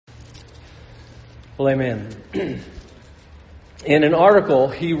Well, amen. In an article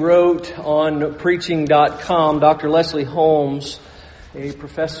he wrote on preaching.com, Dr. Leslie Holmes, a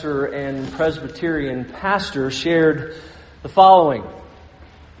professor and Presbyterian pastor, shared the following.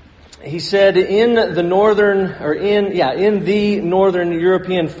 He said, in the northern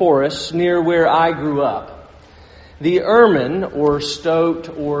European forests near where I grew up, the ermine, or stoat,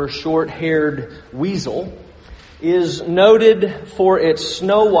 or short-haired weasel, is noted for its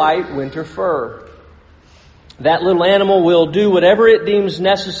snow-white winter fur. That little animal will do whatever it deems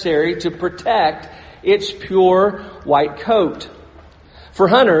necessary to protect its pure white coat. Fur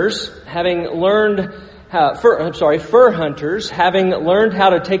hunters, having learned how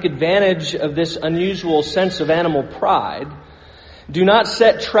to take advantage of this unusual sense of animal pride, do not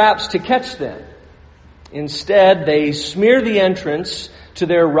set traps to catch them. Instead, they smear the entrance to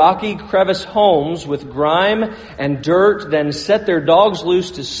their rocky crevice homes with grime and dirt, then set their dogs loose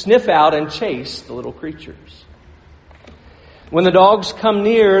to sniff out and chase the little creatures. When the dogs come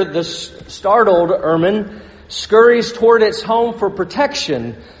near, the startled ermine scurries toward its home for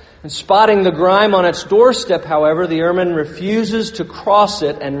protection. And spotting the grime on its doorstep, however, the ermine refuses to cross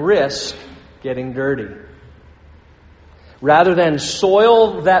it and risk getting dirty. Rather than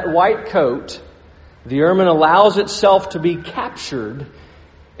soil that white coat, the ermine allows itself to be captured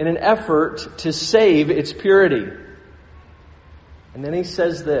in an effort to save its purity. And then he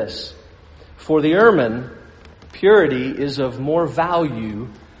says this, for the ermine, purity is of more value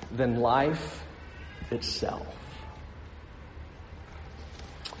than life itself.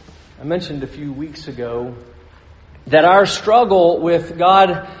 I mentioned a few weeks ago that our struggle with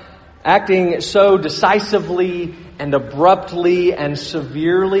God acting so decisively and abruptly and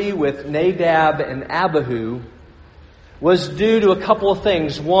severely with Nadab and Abihu was due to a couple of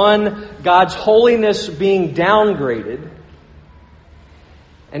things. One, God's holiness being downgraded.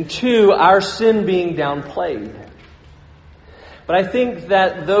 And two, our sin being downplayed. But I think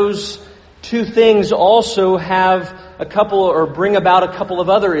that those two things also have bring about a couple of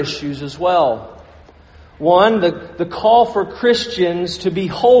other issues as well. One, the call for Christians to be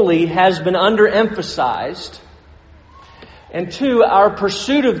holy has been underemphasized. And two, our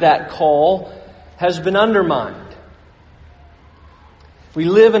pursuit of that call has been undermined. We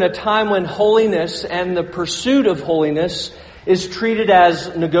live in a time when holiness and the pursuit of holiness is treated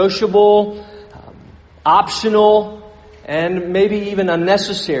as negotiable, optional, and maybe even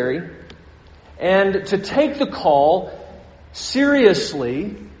unnecessary. And to take the call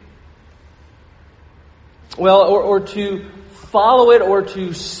seriously, or to follow it or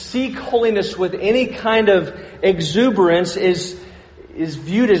to seek holiness with any kind of exuberance is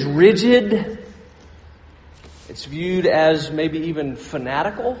viewed as rigid. It's viewed as maybe even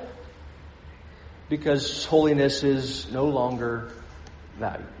fanatical, because holiness is no longer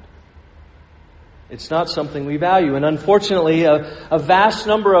valued. It's not something we value. And unfortunately, a vast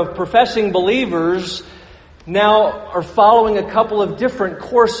number of professing believers now are following a couple of different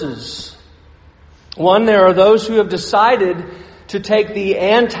courses. One, there are those who have decided to take the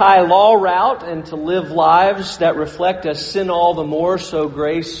anti-law route and to live lives that reflect a sin all the more so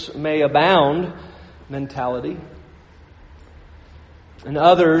grace may abound mentality. And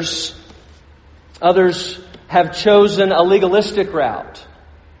others have chosen a legalistic route.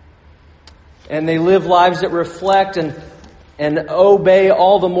 And they live lives that reflect and obey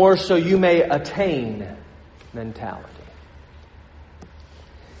all the more so you may attain mentality.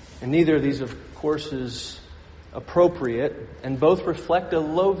 And neither of these, of course, is appropriate, and both reflect a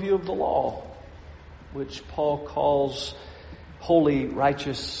low view of the law, which Paul calls holy,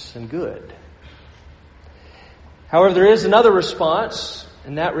 righteous, and good. However, there is another response,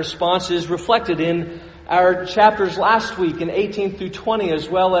 and that response is reflected in our chapters last week in 18 through 20, as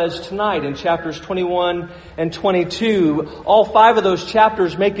well as tonight in chapters 21 and 22. All 5 of those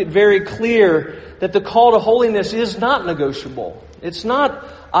chapters make it very clear that the call to holiness is not negotiable. It's not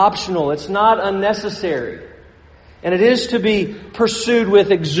optional. It's not unnecessary. And it is to be pursued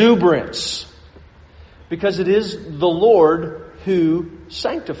with exuberance, because it is the Lord who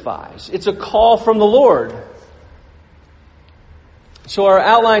sanctifies. It's a call from the Lord. So our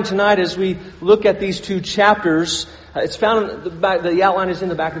outline tonight, as we look at these 2 chapters, it's found in the back. The outline is in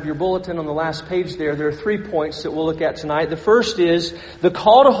the back of your bulletin on the last page there. There are 3 points that we'll look at tonight. The first is the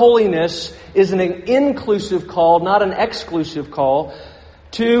call to holiness is an inclusive call, not an exclusive call.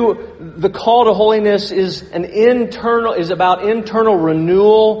 2, the call to holiness is about internal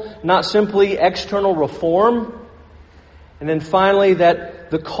renewal, not simply external reform. And then finally,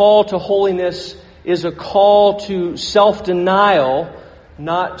 that the call to holiness is a call to self-denial,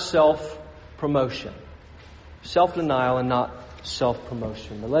 not self-promotion. Self-denial and not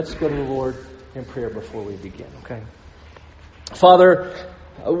self-promotion. But let's go to the Lord in prayer before we begin, okay? Father,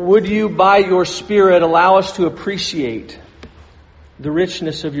 would you, by your Spirit, allow us to appreciate the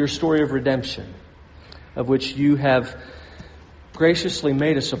richness of your story of redemption, of which you have graciously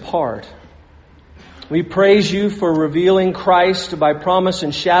made us a part. We praise you for revealing Christ by promise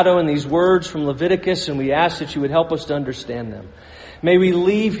and shadow in these words from Leviticus, and we ask that you would help us to understand them. May we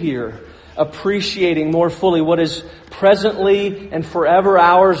leave here appreciating more fully what is presently and forever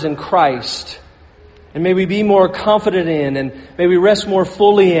ours in Christ. And may we be more confident in, and may we rest more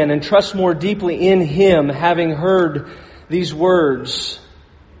fully in and trust more deeply in Him, having heard these words.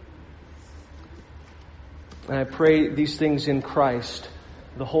 And I pray these things in Christ,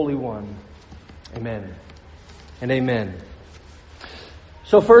 the Holy One. Amen and amen.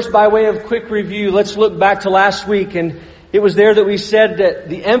 So first, by way of quick review, let's look back to last week. And it was there that we said that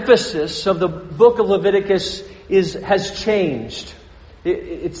the emphasis of the book of Leviticus has changed.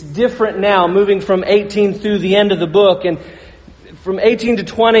 It's different now, moving from 18 through the end of the book. And from 18 to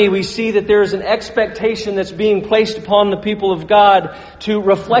 20, we see that there is an expectation that's being placed upon the people of God to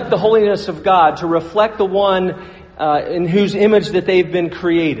reflect the holiness of God, to reflect the one in whose image that they've been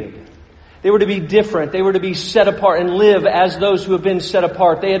created. They were to be different. They were to be set apart and live as those who have been set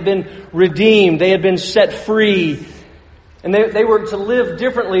apart. They had been redeemed. They had been set free. And they were to live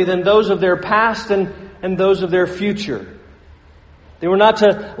differently than those of their past and those of their future. They were not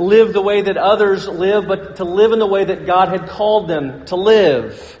to live the way that others live, but to live in the way that God had called them to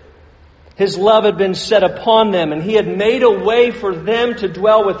live. His love had been set upon them, and He had made a way for them to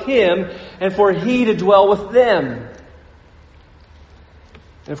dwell with Him and for He to dwell with them.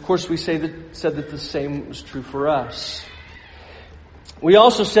 And of course, we said that the same was true for us. We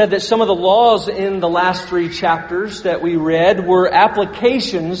also said that some of the laws in the last 3 chapters that we read were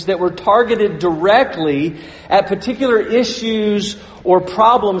applications that were targeted directly at particular issues or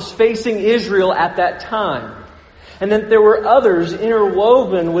problems facing Israel at that time. And then there were others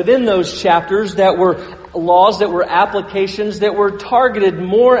interwoven within those chapters that were laws, that were applications that were targeted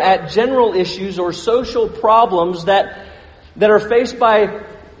more at general issues or social problems that are faced by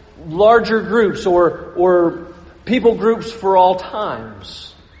larger groups or people groups for all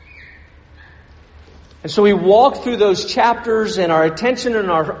times. And so we walked through those chapters, and our attention and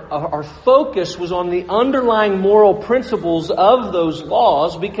our focus was on the underlying moral principles of those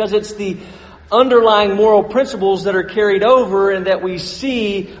laws, because it's the underlying moral principles that are carried over and that we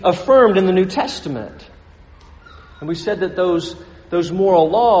see affirmed in the New Testament. And we said that those moral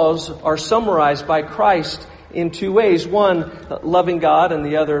laws are summarized by Christ in 2 ways. One, loving God, and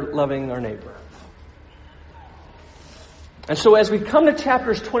the other, loving our neighbor. And so as we come to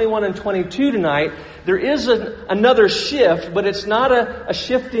chapters 21 and 22 tonight, there is another shift, but it's not a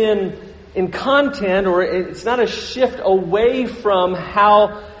shift in content, or it's not a shift away from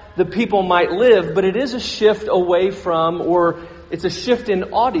how the people might live, but it is a shift away from, or it's a shift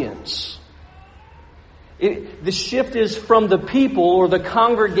in audience. The shift is from the people or the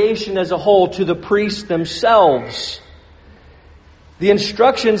congregation as a whole to the priests themselves. The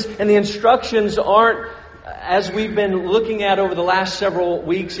instructions aren't, as we've been looking at over the last several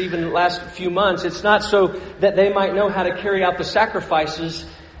weeks, even the last few months, it's not so that they might know how to carry out the sacrifices.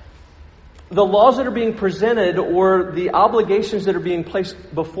 The laws that are being presented or the obligations that are being placed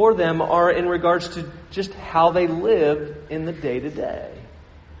before them are in regards to just how they live in the day-to-day.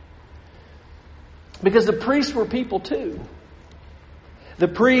 Because the priests were people too. The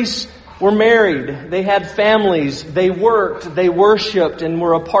priests were married. They had families. They worked. They worshipped and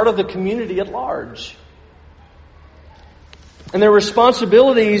were a part of the community at large. And their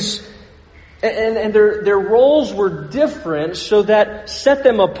responsibilities and their roles were different, so that set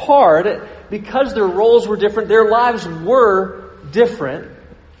them apart. Because their roles were different, their lives were different.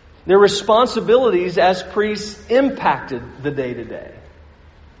 Their responsibilities as priests impacted the day-to-day.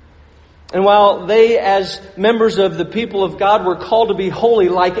 And while they, as members of the people of God, were called to be holy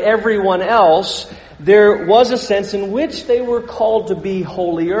like everyone else, there was a sense in which they were called to be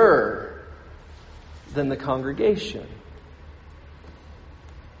holier than the congregation.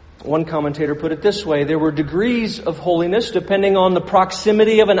 One commentator put it this way: there were degrees of holiness depending on the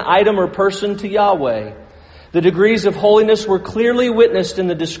proximity of an item or person to Yahweh. The degrees of holiness were clearly witnessed in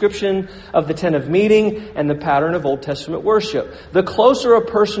the description of the tent of meeting and the pattern of Old Testament worship. The closer a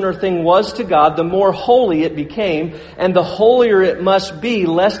person or thing was to God, the more holy it became, and the holier it must be,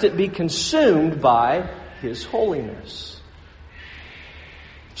 lest it be consumed by His holiness.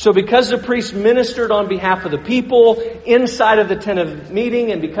 So because the priest ministered on behalf of the people inside of the tent of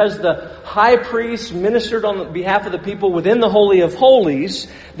meeting, and because the high priest ministered on behalf of the people within the Holy of Holies,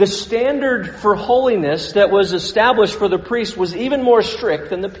 the standard for holiness that was established for the priest was even more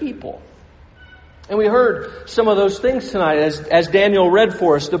strict than the people. And we heard some of those things tonight as Daniel read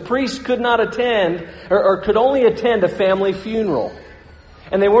for us. The priests could not attend or could only attend a family funeral.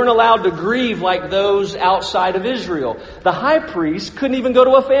 And they weren't allowed to grieve like those outside of Israel. The high priest couldn't even go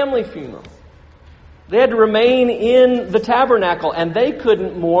to a family funeral. They had to remain in the tabernacle, and they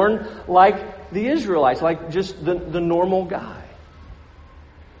couldn't mourn like the Israelites, like just the normal guy.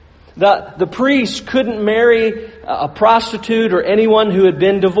 The priest couldn't marry a prostitute or anyone who had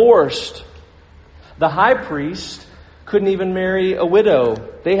been divorced. The high priest couldn't even marry a widow.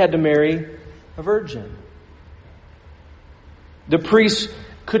 They had to marry a virgin. The priests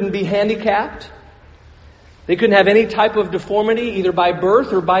couldn't be handicapped. They couldn't have any type of deformity, either by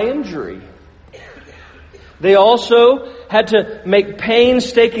birth or by injury. They also had to make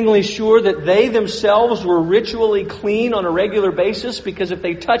painstakingly sure that they themselves were ritually clean on a regular basis, because if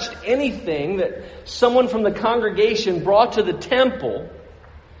they touched anything that someone from the congregation brought to the temple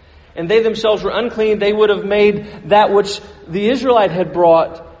and they themselves were unclean, they would have made that which the Israelite had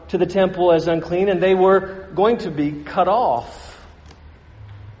brought to the temple as unclean, and they were going to be cut off.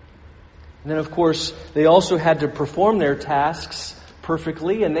 And then, of course, they also had to perform their tasks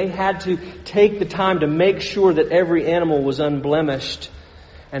perfectly, and they had to take the time to make sure that every animal was unblemished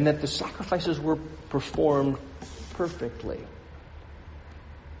and that the sacrifices were performed perfectly.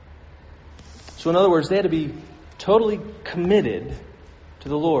 So in other words, they had to be totally committed to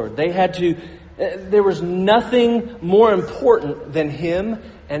the Lord. There was nothing more important than Him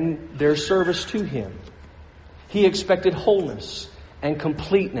and their service to Him. He expected wholeness and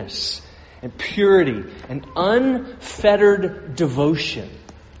completeness and purity and unfettered devotion.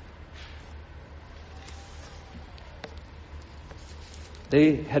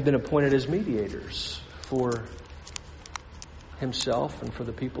 They had been appointed as mediators for Himself and for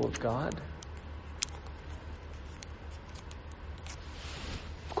the people of God.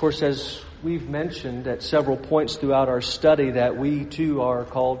 Of course, as we've mentioned at several points throughout our study, that we too are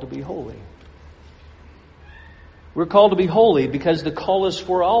called to be holy. We're called to be holy because the call is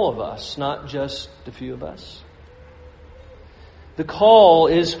for all of us, not just a few of us. The call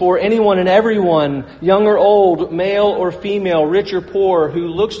is for anyone and everyone, young or old, male or female, rich or poor, who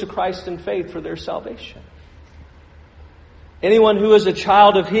looks to Christ in faith for their salvation. Anyone who is a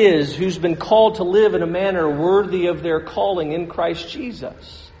child of His, who's been called to live in a manner worthy of their calling in Christ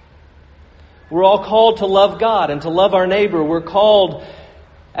Jesus. We're all called to love God and to love our neighbor. We're called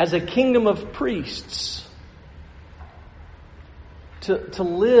as a kingdom of priests to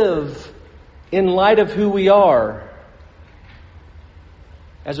live in light of who we are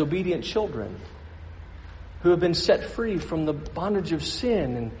as obedient children who have been set free from the bondage of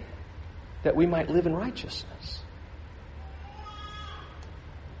sin, and that we might live in righteousness.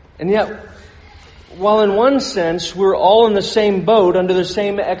 And yet, while in one sense we're all in the same boat under the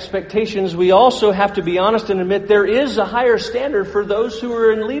same expectations, we also have to be honest and admit there is a higher standard for those who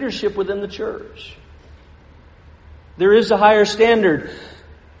are in leadership within the church. There is a higher standard.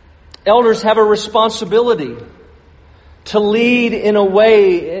 Elders have a responsibility to lead in a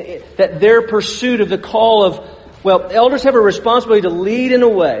way that their pursuit of the call of, elders have a responsibility to lead in a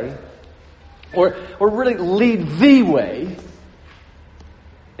way, or really lead the way,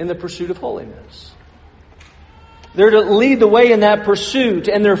 in the pursuit of holiness. They're to lead the way in that pursuit,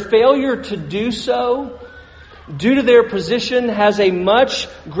 and their failure to do so, due to their position, has a much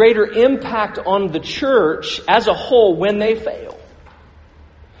greater impact on the church as a whole when they fail.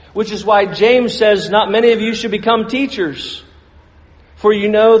 Which is why James says, not many of you should become teachers, for you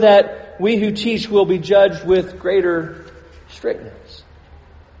know that we who teach will be judged with greater strictness.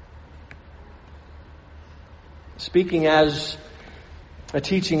 Speaking as a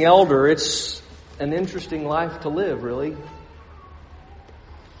teaching elder, it's an interesting life to live, really.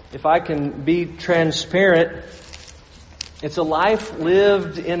 If I can be transparent, it's a life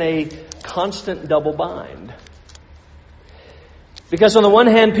lived in a constant double bind. Because on the one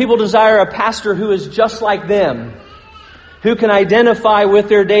hand, people desire a pastor who is just like them, who can identify with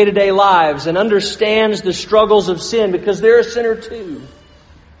their day-to-day lives and understands the struggles of sin, because they're a sinner too.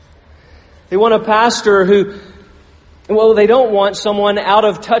 They want a pastor who, they don't want someone out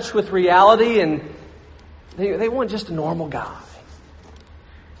of touch with reality, and they want just a normal guy.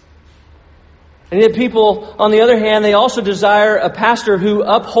 And yet people, on the other hand, they also desire a pastor who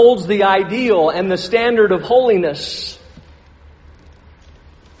upholds the ideal and the standard of holiness.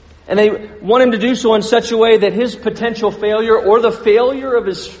 And they want him to do so in such a way that his potential failure or the failure of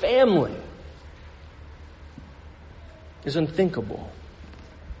his family is unthinkable.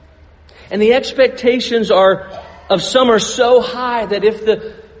 And the expectations of some are so high that if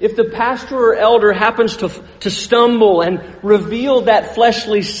if the pastor or elder happens to stumble and reveal that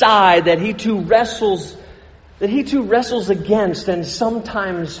fleshly side that he too wrestles against and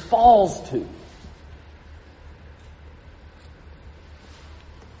sometimes falls to,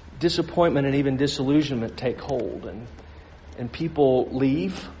 disappointment and even disillusionment take hold, and people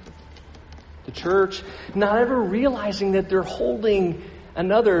leave the church, not ever realizing that they're holding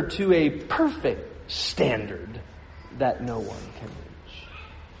another to a perfect standard that no one can reach.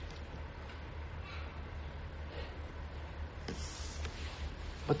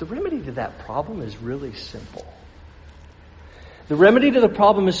 But the remedy to that problem is really simple. The remedy to the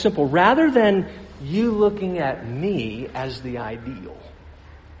problem is simple. Rather than you looking at me as the ideal,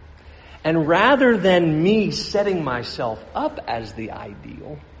 and rather than me setting myself up as the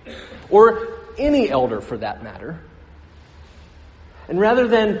ideal, or any elder for that matter, and rather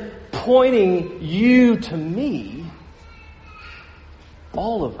than pointing you to me,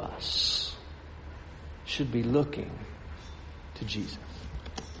 all of us should be looking to Jesus.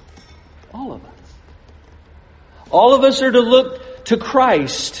 All of us. All of us are to look to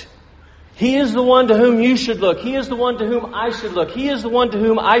Christ. He is the one to whom you should look. He is the one to whom I should look. He is the one to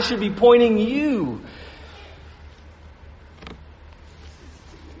whom I should be pointing you.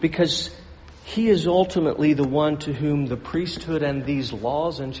 Because He is ultimately the one to whom the priesthood and these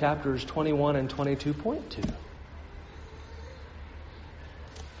laws in chapters 21 and 22 point to.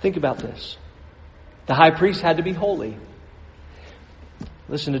 Think about this. The high priest had to be holy.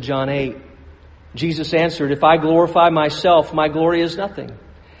 Listen to John 8. Jesus answered, "If I glorify myself, my glory is nothing.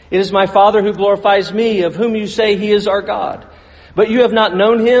 It is my Father who glorifies me, of whom you say He is our God. But you have not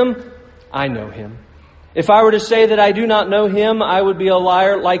known Him. I know Him. If I were to say that I do not know Him, I would be a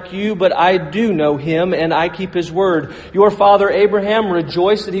liar like you, but I do know Him, and I keep His word. Your father Abraham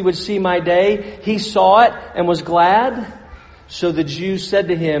rejoiced that he would see my day. He saw it and was glad." So the Jews said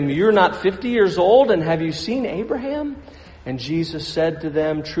to him, "You're not 50 years old, and have you seen Abraham?" And Jesus said to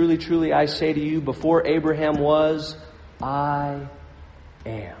them, "Truly, truly, I say to you, before Abraham was, I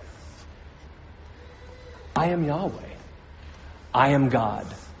am. I am Yahweh. I am God.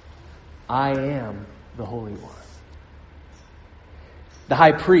 I am the Holy One." The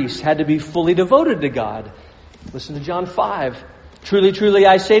high priest had to be fully devoted to God. Listen to John 5. "Truly, truly,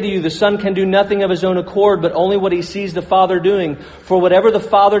 I say to you, the Son can do nothing of His own accord, but only what He sees the Father doing. For whatever the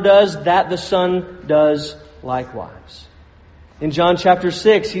Father does, that the Son does likewise." In John chapter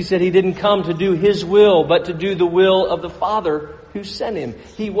 6, He said He didn't come to do His will, but to do the will of the Father who sent Him.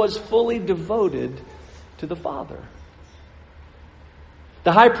 He was fully devoted to the Father.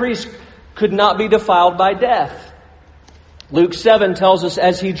 The high priest could not be defiled by death. Luke 7 tells us,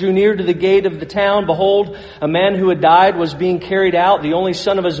 "As he drew near to the gate of the town, behold, a man who had died was being carried out, the only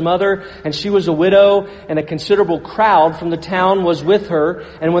son of his mother, and she was a widow, and a considerable crowd from the town was with her.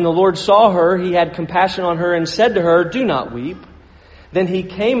 And when the Lord saw her, He had compassion on her and said to her, 'Do not weep.' Then He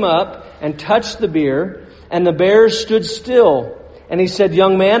came up and touched the bier, and the bearers stood still. And He said,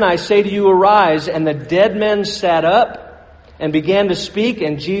 'Young man, I say to you, arise.' And the dead men sat up and began to speak,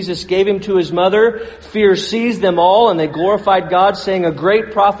 and Jesus gave him to his mother. Fear seized them all, and they glorified God, saying, 'A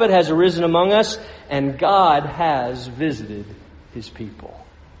great prophet has arisen among us, and God has visited His people.'"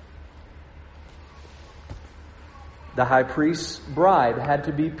 The high priest's bride had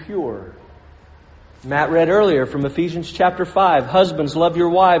to be pure. Matt read earlier from Ephesians chapter 5, "Husbands, love your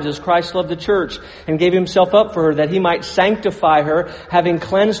wives as Christ loved the church and gave Himself up for her, that He might sanctify her, having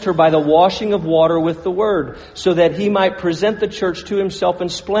cleansed her by the washing of water with the word, so that He might present the church to Himself in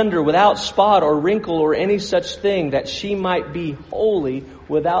splendor, without spot or wrinkle or any such thing, that she might be holy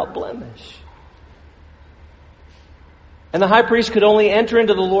without blemish." And the high priest could only enter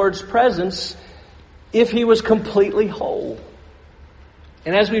into the Lord's presence if he was completely whole.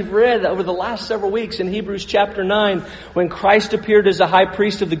 And as we've read over the last several weeks in Hebrews chapter 9, when Christ appeared as a high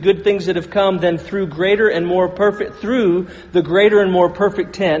priest of the good things that have come, then through the greater and more perfect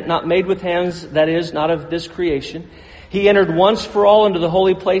tent, not made with hands, that is, not of this creation, He entered once for all into the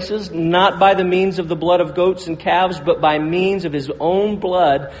holy places, not by the means of the blood of goats and calves, but by means of His own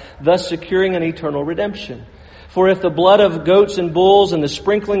blood, thus securing an eternal redemption. For if the blood of goats and bulls and the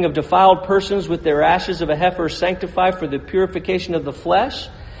sprinkling of defiled persons with their ashes of a heifer sanctify for the purification of the flesh,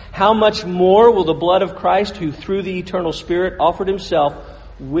 how much more will the blood of Christ, who through the eternal Spirit offered Himself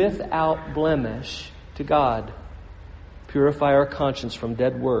without blemish to God, purify our conscience from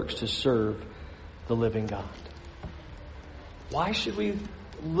dead works to serve the living God? Why should we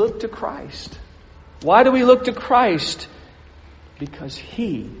look to Christ? Why do we look to Christ? Because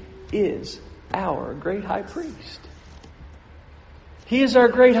He is our great high priest. He is our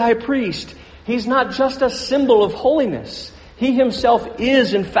great high priest. He's not just a symbol of holiness. He himself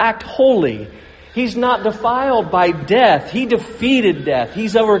is, in fact, holy. He's not defiled by death. He defeated death.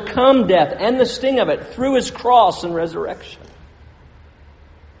 He's overcome death and the sting of it through His cross and resurrection.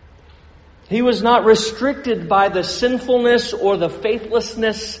 He was not restricted by the sinfulness or the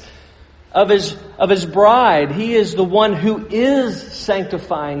faithlessness of his bride. He is the one who is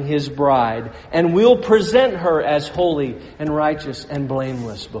sanctifying His bride and will present her as holy and righteous and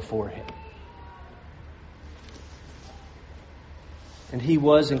blameless before Him. And He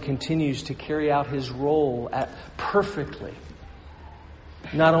was and continues to carry out His role perfectly.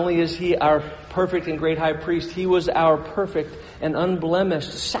 Not only is He our perfect and great high priest, He was our perfect and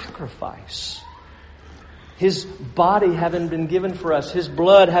unblemished sacrifice. His body having been given for us, His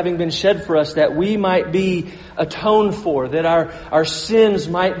blood having been shed for us, that we might be atoned for, that our sins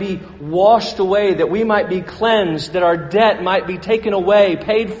might be washed away, that we might be cleansed, that our debt might be taken away,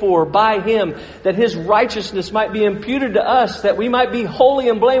 paid for by Him, that His righteousness might be imputed to us, that we might be holy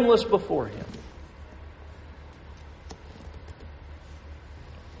and blameless before Him.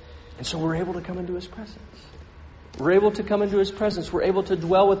 And so we're able to come into His presence. We're able to come into His presence. We're able to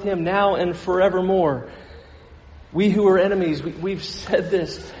dwell with Him now and forevermore. We who are enemies, we've said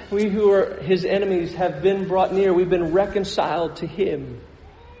this, we who are His enemies have been brought near. We've been reconciled to Him.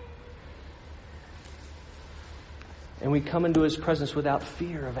 And we come into His presence without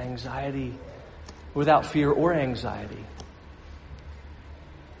fear of anxiety, without fear or anxiety.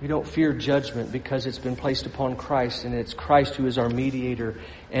 We don't fear judgment because it's been placed upon Christ, and it's Christ who is our mediator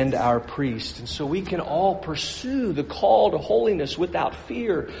and our priest. And so we can all pursue the call to holiness without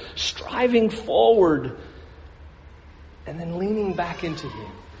fear, striving forward, and then leaning back into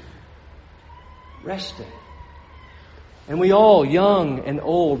Him, resting. And we all, young and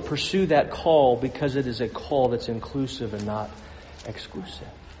old, pursue that call because it is a call that's inclusive and not exclusive.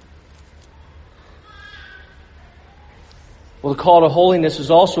 Well, the call to holiness is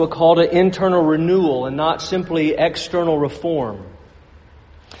also a call to internal renewal and not simply external reform.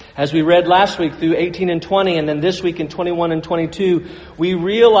 As we read last week through 18 and 20, and then this week in 21 and 22, we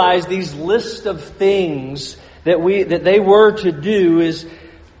realize these lists of things that they were to do is,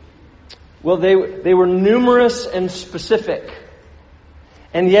 well, they were numerous and specific.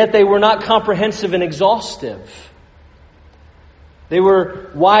 And yet they were not comprehensive and exhaustive. They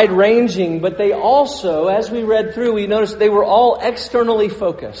were wide-ranging, but they also, as we read through, we noticed they were all externally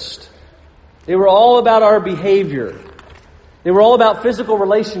focused. They were all about our behavior. They were all about physical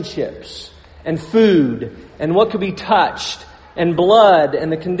relationships and food and what could be touched and blood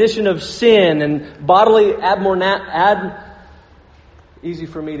and the condition of sin and bodily easy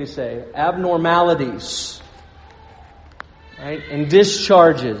for me to say, abnormalities, right? And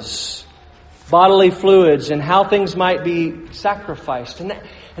discharges, bodily fluids, and how things might be sacrificed. And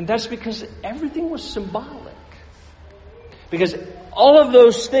that's because everything was symbolic. Because all of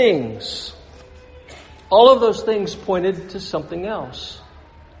those things pointed to something else.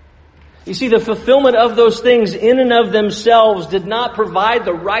 You see, the fulfillment of those things in and of themselves did not provide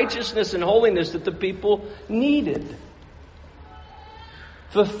the righteousness and holiness that the people needed.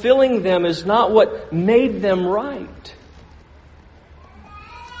 Fulfilling them is not what made them right.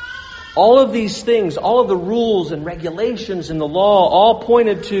 All of these things, all of the rules and regulations in the law, all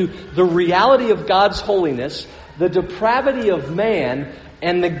pointed to the reality of God's holiness, the depravity of man,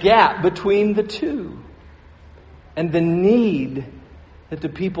 and the gap between the two. And the need that the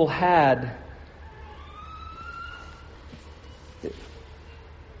people had.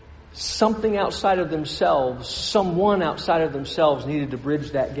 Something outside of themselves, someone outside of themselves needed to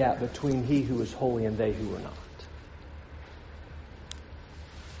bridge that gap between He who is holy and they who were not.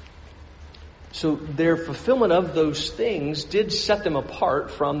 So their fulfillment of those things did set them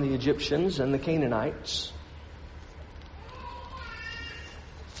apart from the Egyptians and the Canaanites.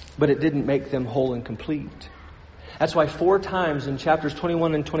 But it didn't make them whole and complete. That's why 4 times in chapters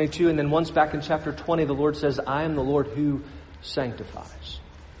 21 and 22, and then once back in chapter 20, the Lord says, I am the Lord who sanctifies.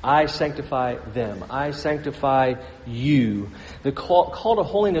 I sanctify them. I sanctify you. The call to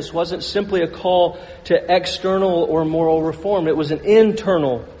holiness wasn't simply a call to external or moral reform. It was an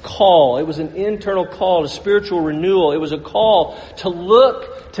internal call. It was an internal call to spiritual renewal. It was a call to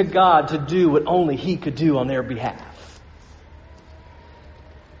look to God to do what only He could do on their behalf.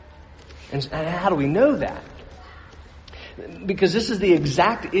 And how do we know that? Because this is the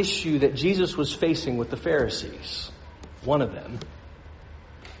exact issue that Jesus was facing with the Pharisees. One of them.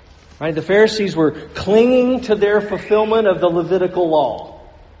 Right? The Pharisees were clinging to their fulfillment of the Levitical law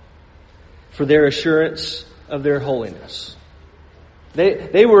for their assurance of their holiness.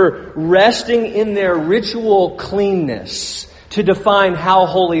 They were resting in their ritual cleanness to define how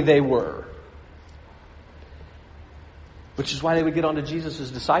holy they were. Which is why they would get onto Jesus'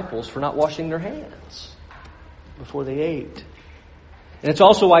 disciples for not washing their hands before they ate. And it's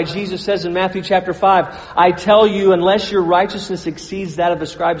also why Jesus says in Matthew chapter 5, I tell you, unless your righteousness exceeds that of the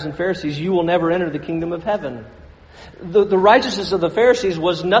scribes and Pharisees, you will never enter the kingdom of heaven. The righteousness of the Pharisees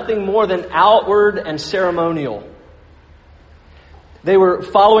was nothing more than outward and ceremonial. They were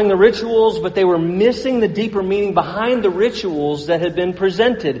following the rituals, but they were missing the deeper meaning behind the rituals that had been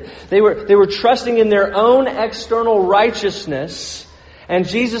presented. They were trusting in their own external righteousness. And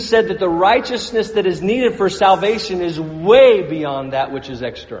Jesus said that the righteousness that is needed for salvation is way beyond that which is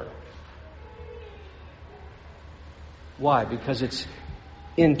external. Why? Because it's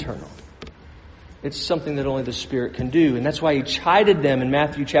internal. It's something that only the Spirit can do. And that's why He chided them in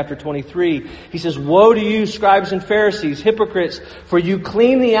Matthew chapter 23. He says, Woe to you, scribes and Pharisees, hypocrites, for you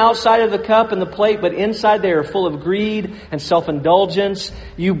clean the outside of the cup and the plate, but inside they are full of greed and self-indulgence.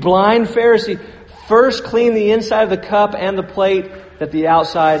 You blind Pharisee, first clean the inside of the cup and the plate, that the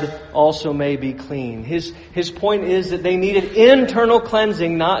outside also may be clean. His point is that they needed internal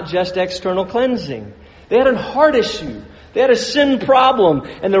cleansing, not just external cleansing. They had a heart issue. They had a sin problem,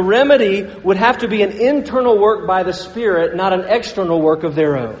 and the remedy would have to be an internal work by the Spirit, not an external work of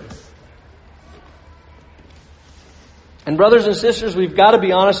their own. And brothers and sisters, we've got to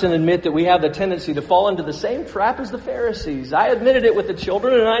be honest and admit that we have the tendency to fall into the same trap as the Pharisees. I admitted it with the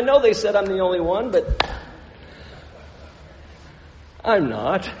children, and I know they said I'm the only one, but I'm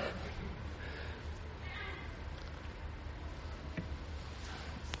not.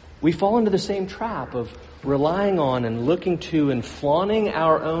 We fall into the same trap of relying on and looking to and flaunting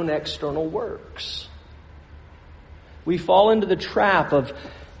our own external works. We fall into the trap of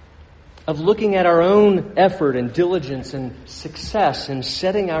looking at our own effort and diligence and success and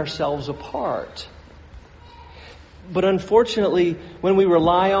setting ourselves apart. But unfortunately, when we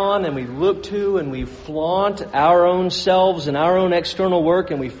rely on and we look to and we flaunt our own selves and our own external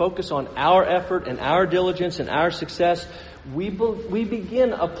work and we focus on our effort and our diligence and our success, we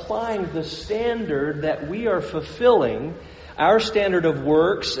begin applying the standard that we are fulfilling, our standard of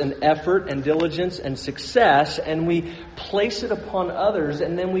works and effort and diligence and success, and we place it upon others,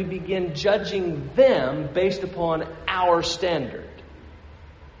 and then we begin judging them based upon our standard.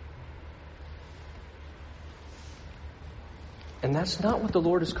 And that's not what the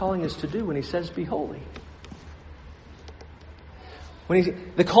Lord is calling us to do when He says, be holy.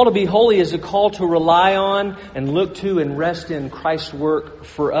 The call to be holy is a call to rely on and look to and rest in Christ's work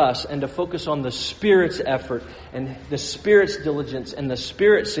for us, and to focus on the Spirit's effort and the Spirit's diligence and the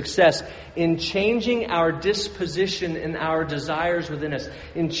Spirit's success in changing our disposition and our desires within us,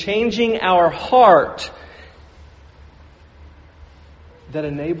 in changing our heart that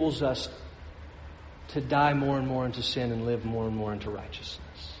enables us to die more and more into sin and live more and more into righteousness.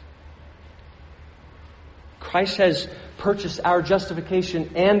 Christ has purchased our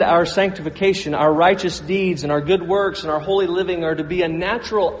justification and our sanctification. Our righteous deeds and our good works and our holy living are to be a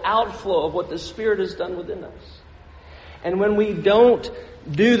natural outflow of what the Spirit has done within us. And when we don't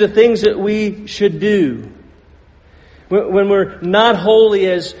do the things that we should do, when we're not holy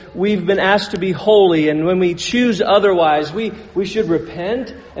as we've been asked to be holy, and when we choose otherwise, we should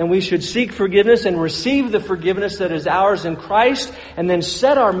repent and we should seek forgiveness and receive the forgiveness that is ours in Christ, and then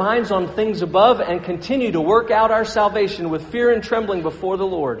set our minds on things above and continue to work out our salvation with fear and trembling before the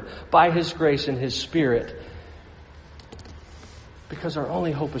Lord by His grace and His Spirit. Because our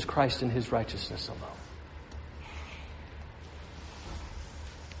only hope is Christ and His righteousness alone.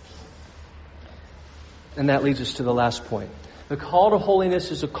 And that leads us to the last point. The call to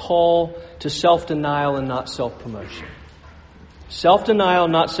holiness is a call to self-denial and not self-promotion. Self-denial,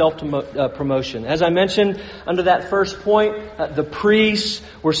 not self-promotion. As I mentioned under that first point, the priests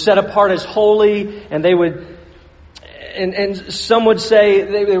were set apart as holy, and they would, and some would say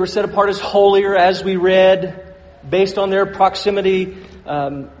they were set apart as holier, as we read, based on their proximity.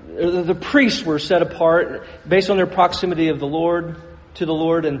 The priests were set apart based on their proximity of the Lord. To the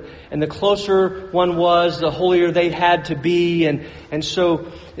Lord, and the closer one was, the holier they had to be, and so.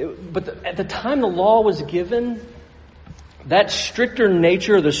 But at the time the law was given, that stricter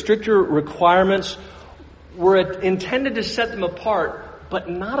nature, the stricter requirements, were intended to set them apart, but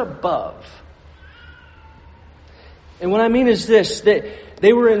not above. And what I mean is this: that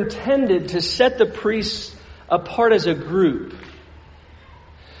they were intended to set the priests apart as a group,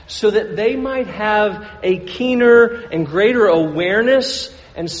 so that they might have a keener and greater awareness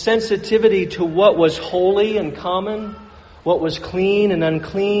and sensitivity to what was holy and common, what was clean and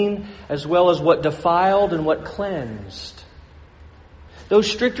unclean, as well as what defiled and what cleansed. Those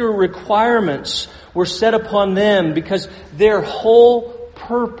stricter requirements were set upon them because their whole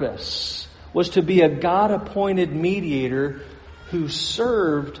purpose was to be a God-appointed mediator who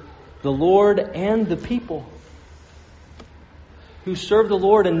served the Lord and the people. Who served the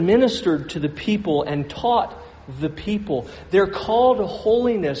Lord and ministered to the people and taught the people. Their call to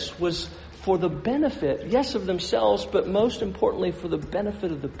holiness was for the benefit, yes, of themselves, but most importantly for the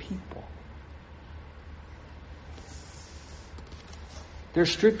benefit of the people. Their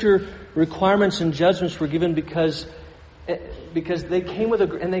stricter requirements and judgments were given because they came with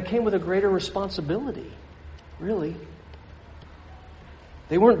a greater responsibility. Really.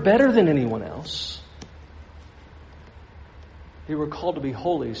 They weren't better than anyone else. They were called to be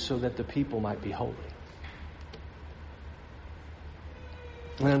holy so that the people might be holy.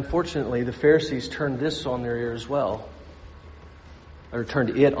 And unfortunately, the Pharisees turned this on their ear as well. Or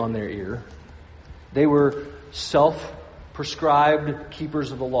turned it on their ear. They were self-prescribed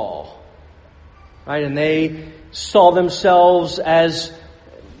keepers of the law. Right? And they saw themselves as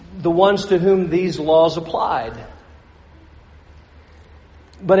the ones to whom these laws applied.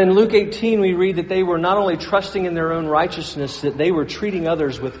 But in Luke 18, we read that they were not only trusting in their own righteousness, that they were treating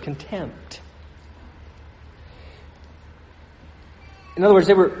others with contempt. In other words,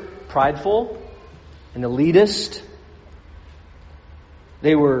 they were prideful and elitist.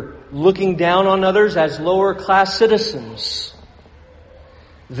 They were looking down on others as lower class citizens.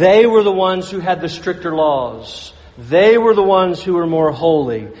 They were the ones who had the stricter laws. They were the ones who were more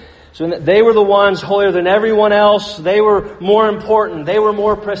holy. So they were the ones holier than everyone else. They were more important. They were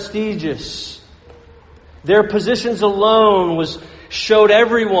more prestigious. Their positions alone showed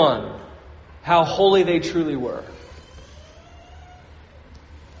everyone how holy they truly were.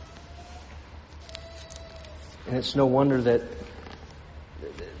 And it's no wonder that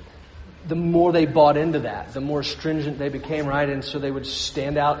the more they bought into that, the more stringent they became, right? And so they would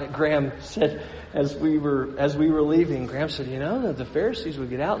stand out. Graham said, as we were leaving, Graham said, the Pharisees would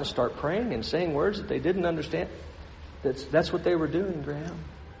get out and start praying and saying words that they didn't understand. That's what they were doing, Graham.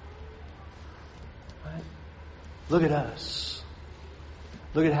 Right? Look at us.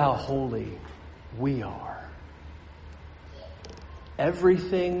 Look at how holy we are.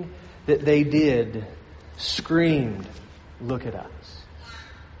 Everything that they did screamed, look at us.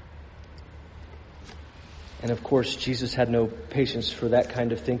 And of course, Jesus had no patience for that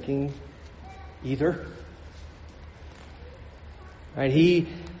kind of thinking either. Right? He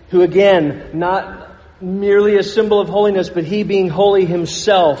who, again, not merely a symbol of holiness, but he being holy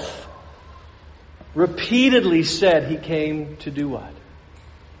himself, repeatedly said he came to do what?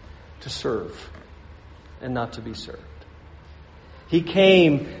 To serve and not to be served. He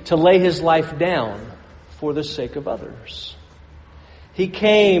came to lay his life down for the sake of others. He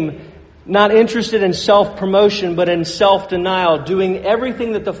came not interested in self-promotion, but in self-denial, doing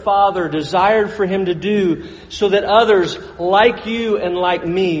everything that the Father desired for him to do so that others like you and like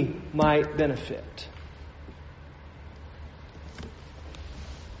me might benefit.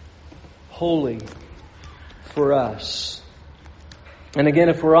 Holy for us. And again,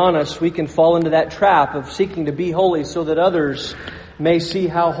 if we're honest, we can fall into that trap of seeking to be holy so that others may see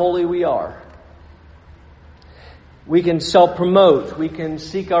how holy we are. We can self-promote. We can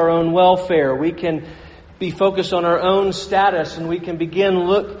seek our own welfare. We can be focused on our own status, and we can begin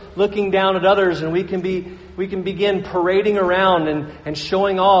looking down at others, and we can begin parading around and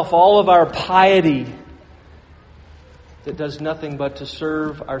showing off all of our piety that does nothing but to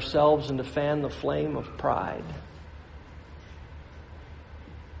serve ourselves and to fan the flame of pride.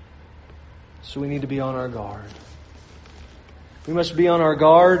 So we need to be on our guard. We must be on our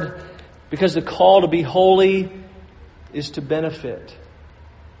guard because the call to be holy is to benefit,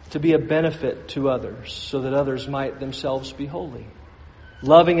 to be a benefit to others so that others might themselves be holy.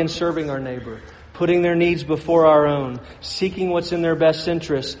 Loving and serving our neighbor, putting their needs before our own, seeking what's in their best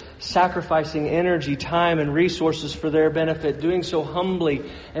interest, sacrificing energy, time, and resources for their benefit, doing so humbly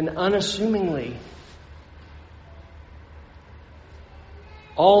and unassumingly.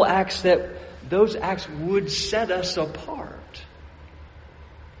 Those acts would set us apart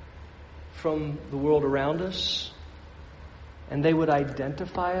from the world around us. And they would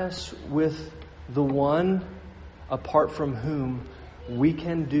identify us with the one apart from whom we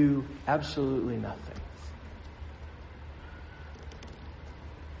can do absolutely nothing.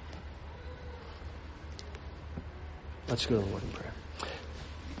 Let's go to the Lord in prayer.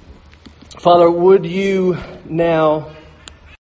 Father, would you now